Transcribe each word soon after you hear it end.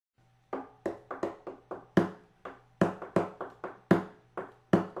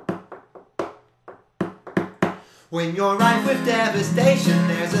When you're rife with devastation,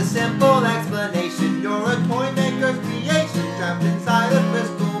 there's a simple explanation. You're a toymaker's creation, trapped inside a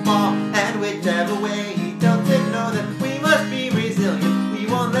crystal ball. And whichever way he tilts it, know that we must be resilient. We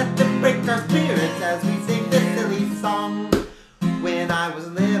won't let them break our spirits as we sing this silly song. When I was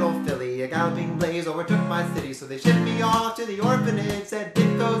a little filly, a galloping blaze overtook my city. So they shipped me off to the orphanage, said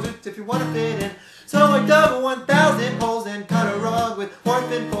dip those roots if you want to fit in. So I dug 1,000 holes and cut a rug with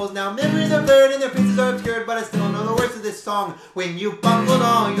orphan poles. Now memories are blurred and their faces are obscured, but I still know the words of this song. When you bungled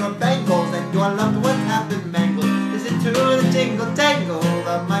all your bangles and your loved ones have been mangled, listen to the jingle tangle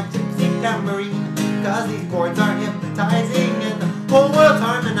of my